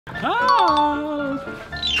คุ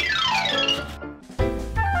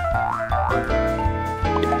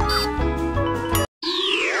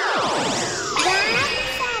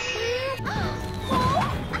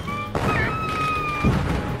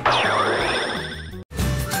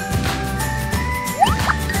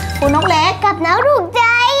ณนกเล็กกับน้องถูกใจ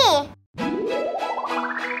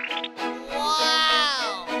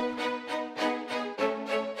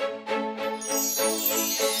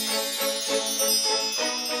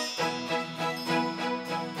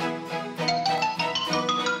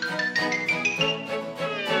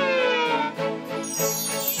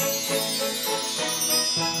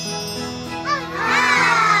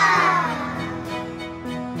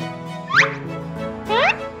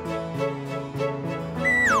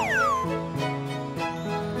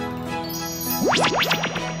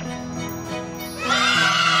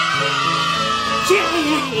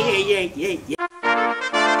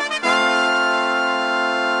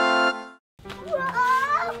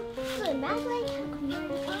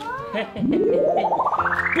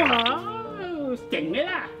ว้าวเจ๋งไหม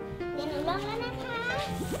ล่ะเดี๋ยวหนูลงแล้วนะคะ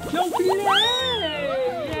ลงไปเลย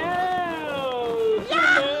ย้า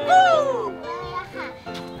วเลยอะค่ะ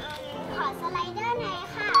ขอสไลเดอร์หน่อย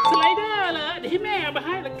ค่ะสไลเดอร์เหรอเดี๋ยวให้แม่เอามาใ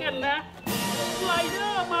ห้ละกันนะสไลเดอ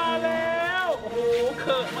ร์มาแล้วโอ้โหเ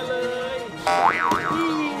ขิบมาเลย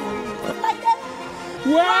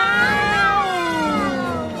ว้าว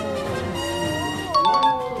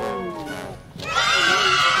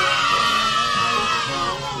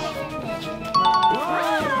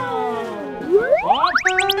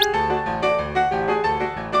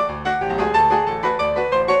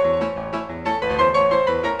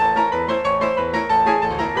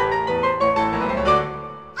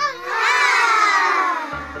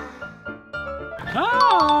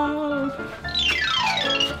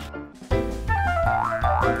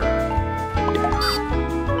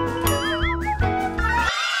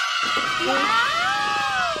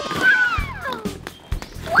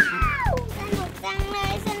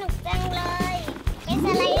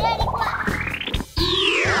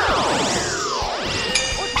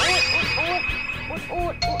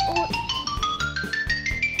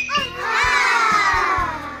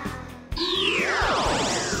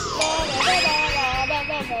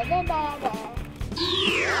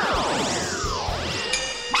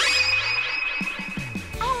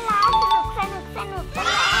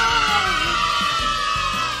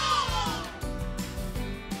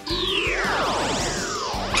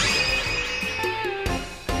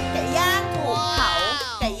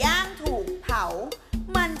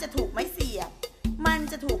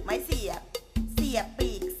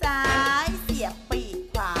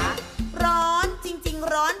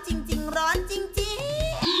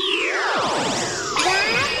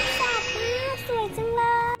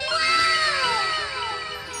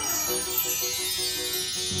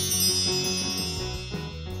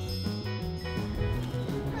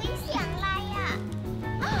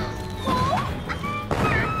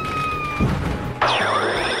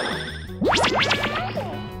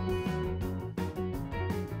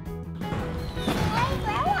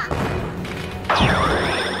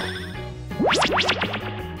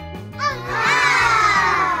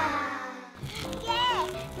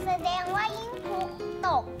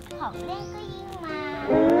ของเล่นก็ยิ่งมา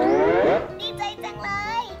ดีใจจังเล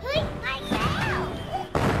ยเฮ้ยมาอีกแล้ว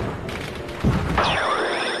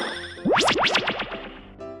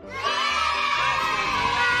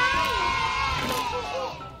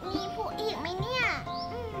มีผู้อีกไหมเนี่ย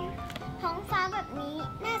ท้องฟ้าแบบนี้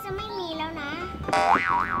น่าจะไม่มีแล้วนะ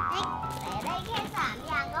แต่ได้แค่3 อ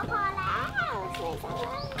ย่างก็พอแล้วสวยจังเล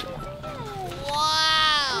ยว้า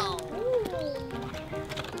ว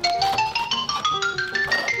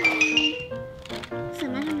สา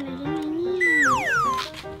มารถทำอะไรได้ไหมเนี่ย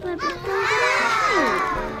เปิดประตูก็ได้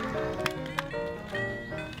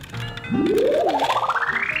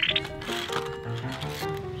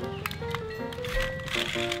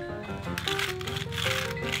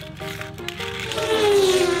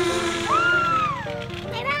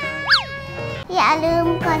อย่าลืม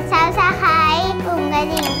กด Subscribe กลุ่มกระ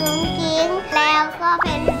ดิ่งกุ้งกิ้งแล้วก็เ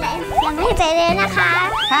ป็นแรงเสียงให้ใจเลยนะคะ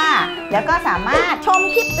ค่ะแล้วก็สามารถชม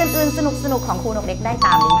คลิปอื่นๆสนุกๆของครูนกเล็กได้ต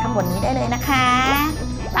ามลิงก์ข้างบนนี้ได้เลยนะคะ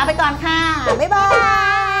ลาไปก่อนค่ะบ๊ายบาย